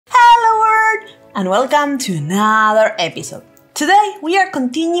and welcome to another episode. Today we are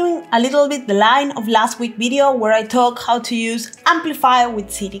continuing a little bit the line of last week's video where I talk how to use Amplify with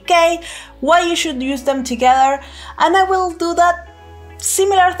CDK, why you should use them together, and I will do that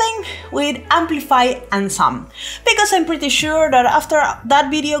similar thing with Amplify and SAM, because I'm pretty sure that after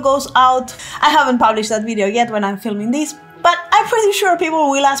that video goes out, I haven't published that video yet when I'm filming this, but I'm pretty sure people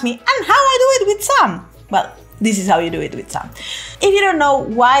will ask me, and how I do it with SAM? Well, this is how you do it with SAM. If you don't know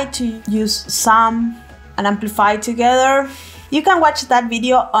why to use SAM and Amplify together, you can watch that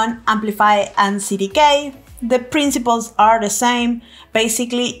video on Amplify and CDK. The principles are the same.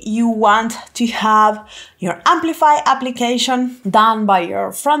 Basically, you want to have your Amplify application done by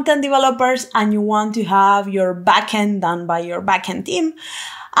your front-end developers, and you want to have your backend done by your backend team,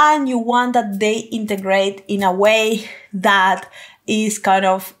 and you want that they integrate in a way that is kind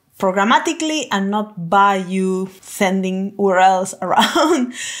of programmatically and not by you sending URLs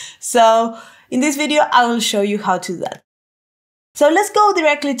around. So in this video, I will show you how to do that. So let's go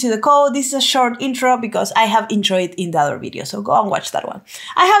directly to the code. This is a short intro because I have introed in the other video, so go and watch that one.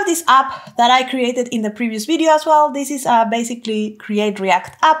 I have this app that I created in the previous video as well. This is a basically Create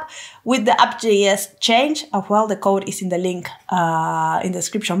React app with the app.js change. Well, the code is in the link in the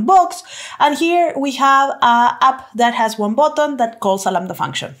description box. And here we have an app that has one button that calls a Lambda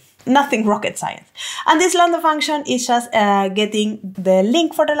function. Nothing rocket science. And this Lambda function is just getting the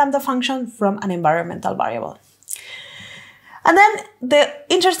link for the Lambda function from an environmental variable. And then the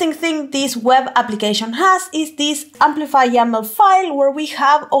interesting thing this web application has is this Amplify YAML file where we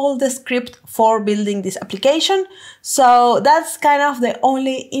have all the script for building this application. So that's kind of the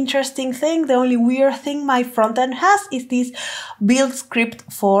only interesting thing, the only weird thing my frontend has is this build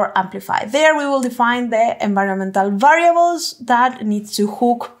script for Amplify. There we will define the environmental variables that needs to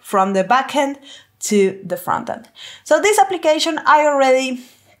hook from the backend to the frontend. So this application I already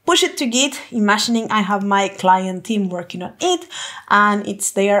push it to Git, imagining I have my client team working on it, and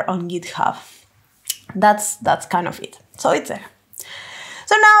it's there on GitHub. That's kind of it. So it's there.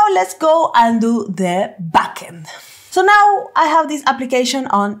 So now let's go and do the backend. So now I have this application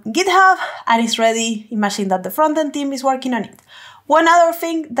on GitHub and it's ready. Imagine that the frontend team is working on it. One other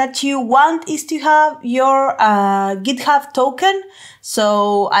thing that you want is to have your Github token.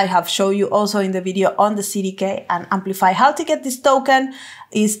 So I have shown you also in the video on the CDK and Amplify how to get this token.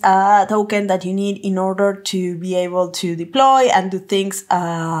 Is a token that you need in order to be able to deploy and do things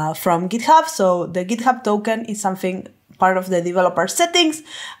from GitHub. So the GitHub token is something part of the developer settings.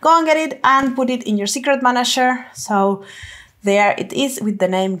 Go and get it and put it in your secret manager. So there it is with the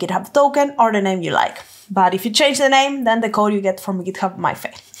name GitHub token or the name you like. But if you change the name, then the code you get from GitHub might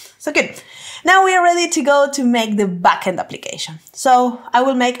fail. So good. Now we are ready to go to make the backend application. So I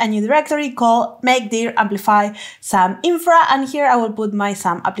will make a new directory called make-dir amplify SAM infra, and here I will put my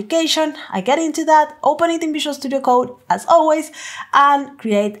SAM application. I get into that, open it in Visual Studio Code as always, and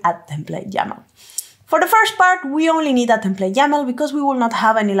create a template YAML. For the first part, we only need a template YAML because we will not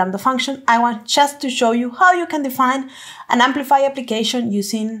have any Lambda function. I want just to show you how you can define an Amplify application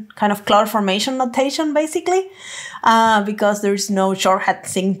using kind of CloudFormation notation, basically, because there is no shorthand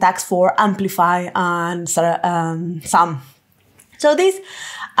syntax for Amplify and SAM. So this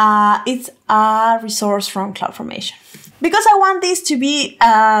is a resource from CloudFormation. Because I want this to be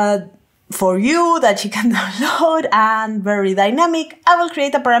for you that you can download and very dynamic, I will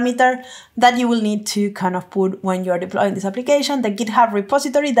create a parameter that you will need to kind of put when you are deploying this application, the GitHub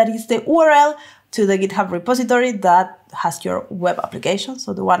repository, that is the URL to the GitHub repository that has your web application,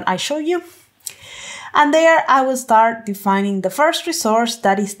 so the one I show you. And there I will start defining the first resource,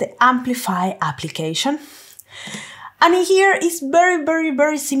 that is the Amplify application. And here is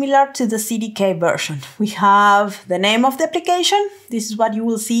very similar to the CDK version. We have the name of the application. This is what you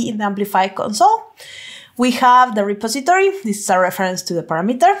will see in the Amplify console. We have the repository. This is a reference to the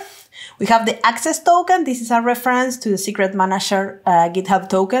parameter. We have the access token. This is a reference to the secret manager GitHub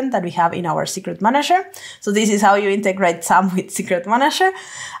token that we have in our secret manager. So this is how you integrate SAM with secret manager.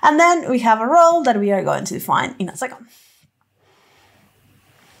 And then we have a role that we are going to define in a second.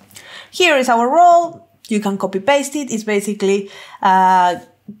 Here is our role. You can copy paste it. It's basically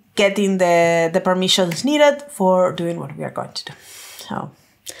getting the permissions needed for doing what we are going to do. So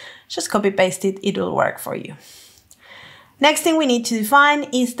just copy paste it. It will work for you. Next thing we need to define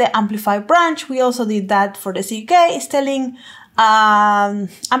is the Amplify branch. We also did that for the CDK. It's telling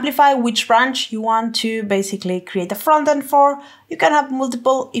Amplify which branch you want to basically create a frontend for. You can have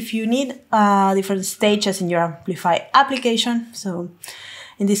multiple if you need different stages in your Amplify application. So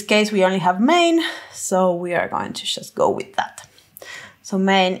in this case, we only have main, so we are going to just go with that. So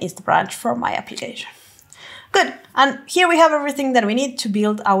main is the branch for my application. Good. And here we have everything that we need to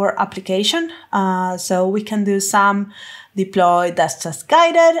build our application. So we can do some deploy that's just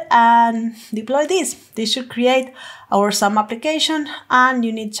guided and deploy this. This should create our SAM application, and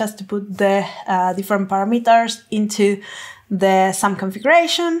you need just to put the different parameters into the SAM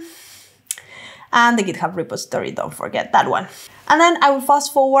configuration and the GitHub repository, don't forget that one. And then I will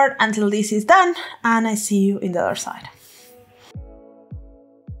fast forward until this is done, and I see you in the other side.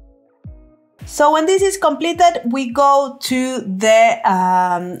 So when this is completed, we go to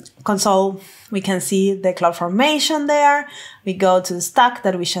the console. We can see the CloudFormation there. We go to the stack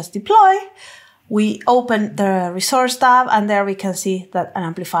that we just deployed. We open the resource tab, and there we can see that an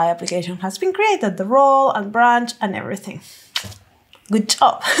Amplify application has been created, the role and branch and everything. Good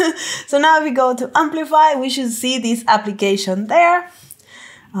job. So now we go to Amplify, we should see this application there.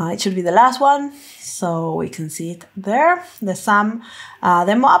 It should be the last one. So we can see it there, the SAM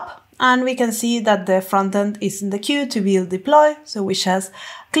demo app. And we can see that the frontend is in the queue to be deployed. So we just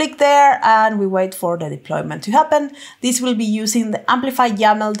click there and we wait for the deployment to happen. This will be using the Amplify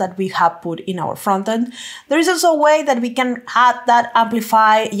YAML that we have put in our frontend. There is also a way that we can add that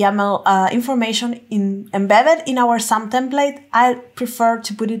Amplify YAML information embedded in our SAM template. I prefer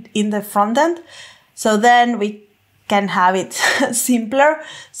to put it in the frontend. So then we can have it simpler.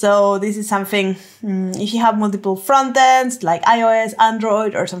 So this is something, if you have multiple frontends like iOS,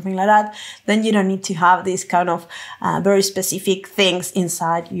 Android, or something like that, then you don't need to have these kind of very specific things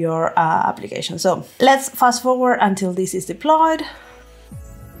inside your application. So let's fast forward until this is deployed.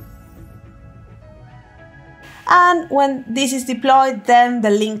 And when this is deployed, then the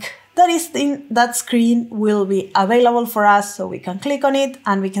link that is in that screen will be available for us, so we can click on it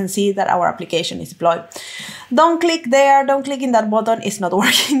and we can see that our application is deployed. Don't click there, don't click in that button, it's not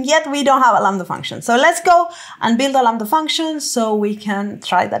working yet, we don't have a Lambda function. So let's go and build a Lambda function so we can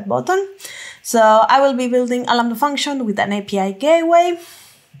try that button. So I will be building a Lambda function with an API gateway,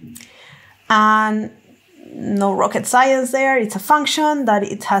 and no rocket science there, it's a function that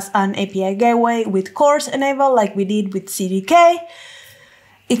it has an API gateway with CORS enabled like we did with CDK.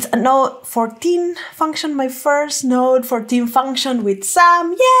 It's a Node 14 function, my first Node 14 function with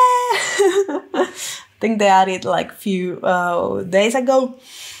SAM, yeah! I think they added like a few days ago,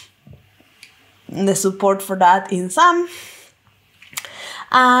 the support for that in SAM.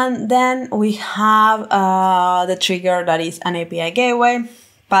 And then we have the trigger that is an API gateway,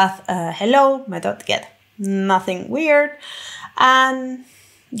 path hello, method get, nothing weird. And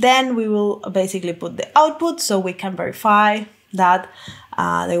then we will basically put the output so we can verify that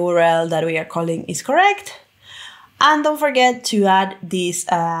the URL that we are calling is correct. And don't forget to add this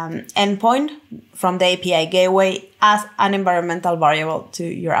endpoint from the API gateway as an environmental variable to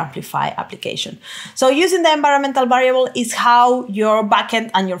your Amplify application. So using the environmental variable is how your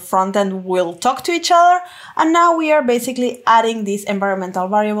backend and your frontend will talk to each other. And now we are basically adding this environmental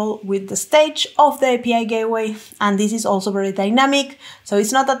variable with the stage of the API gateway. And this is also very dynamic, so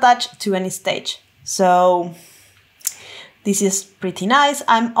it's not attached to any stage. So this is pretty nice.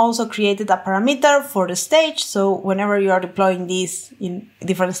 I'm also created a parameter for the stage, so whenever you are deploying these in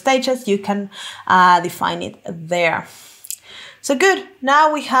different stages, you can define it there. So good,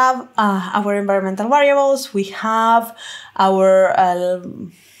 now we have our environmental variables, we have our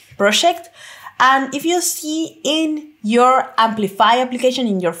project, and if you see in your Amplify application,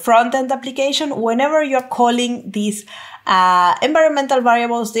 in your front-end application, whenever you're calling these environmental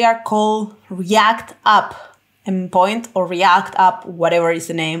variables, they are called React App endpoint or React App, whatever is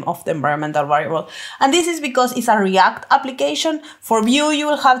the name of the environmental variable. And this is because it's a React application. For Vue, you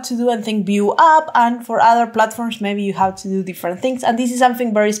will have to do anything Vue App, and for other platforms, maybe you have to do different things. And this is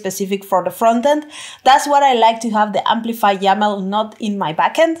something very specific for the front end. That's what I like to have the Amplify YAML not in my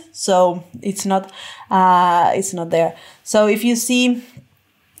backend, so it's not there. So if you see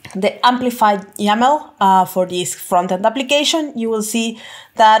the amplified YAML for this front-end application, you will see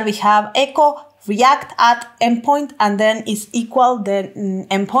that we have echo React at endpoint, and then is equal the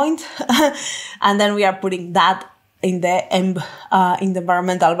endpoint, and then we are putting that in the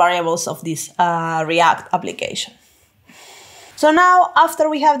environmental variables of this React application. So now, after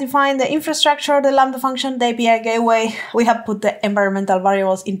we have defined the infrastructure, the Lambda function, the API gateway, we have put the environmental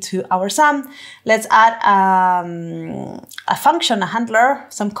variables into our SAM. Let's add a function, a handler,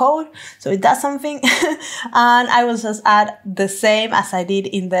 some code, so it does something. And I will just add the same as I did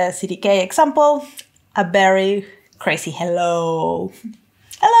in the CDK example, a very crazy hello.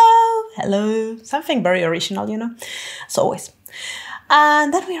 Hello, hello, something very original, you know, as always.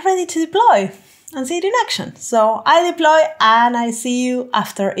 And then we're ready to deploy and see it in action. So I deploy and I see you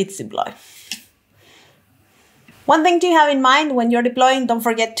after it's deployed. One thing to have in mind when you're deploying, don't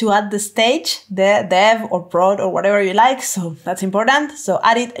forget to add the stage, the dev or prod or whatever you like. So that's important. So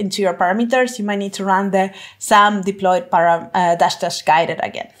add it into your parameters. You might need to run the SAM deployed -- guided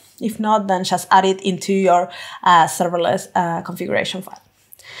again. If not, then just add it into your serverless configuration file.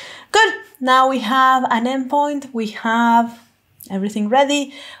 Good. Now we have an endpoint. We have everything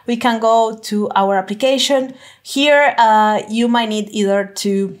ready. We can go to our application. Here, you might need either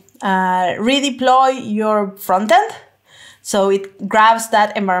to redeploy your frontend, so it grabs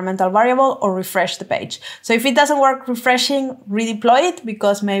that environmental variable, or refresh the page. So if it doesn't work refreshing, redeploy it,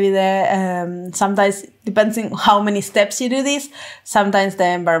 because maybe sometimes, depends on how many steps you do this, sometimes the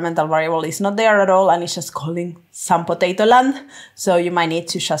environmental variable is not there at all and it's just calling some potato land. So you might need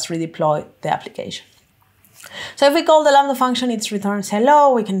to just redeploy the application. So if we call the Lambda function, it returns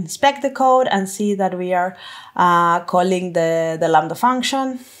hello. We can inspect the code and see that we are calling the Lambda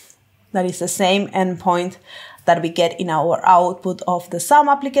function. That is the same endpoint that we get in our output of the SAM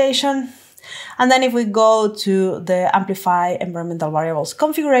application. And then if we go to the Amplify environmental variables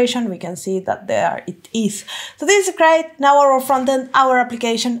configuration, we can see that there it is. So this is great. Now our frontend, our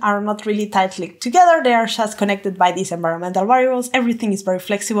application are not really tightly together. They are just connected by these environmental variables. Everything is very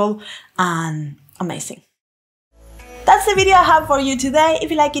flexible and amazing. That's the video I have for you today. If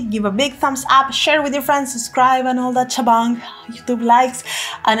you like it, give a big thumbs up, share with your friends, subscribe and all that shabang, YouTube likes,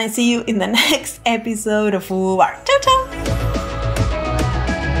 and I see you in the next episode of FooBar. Ciao, ciao!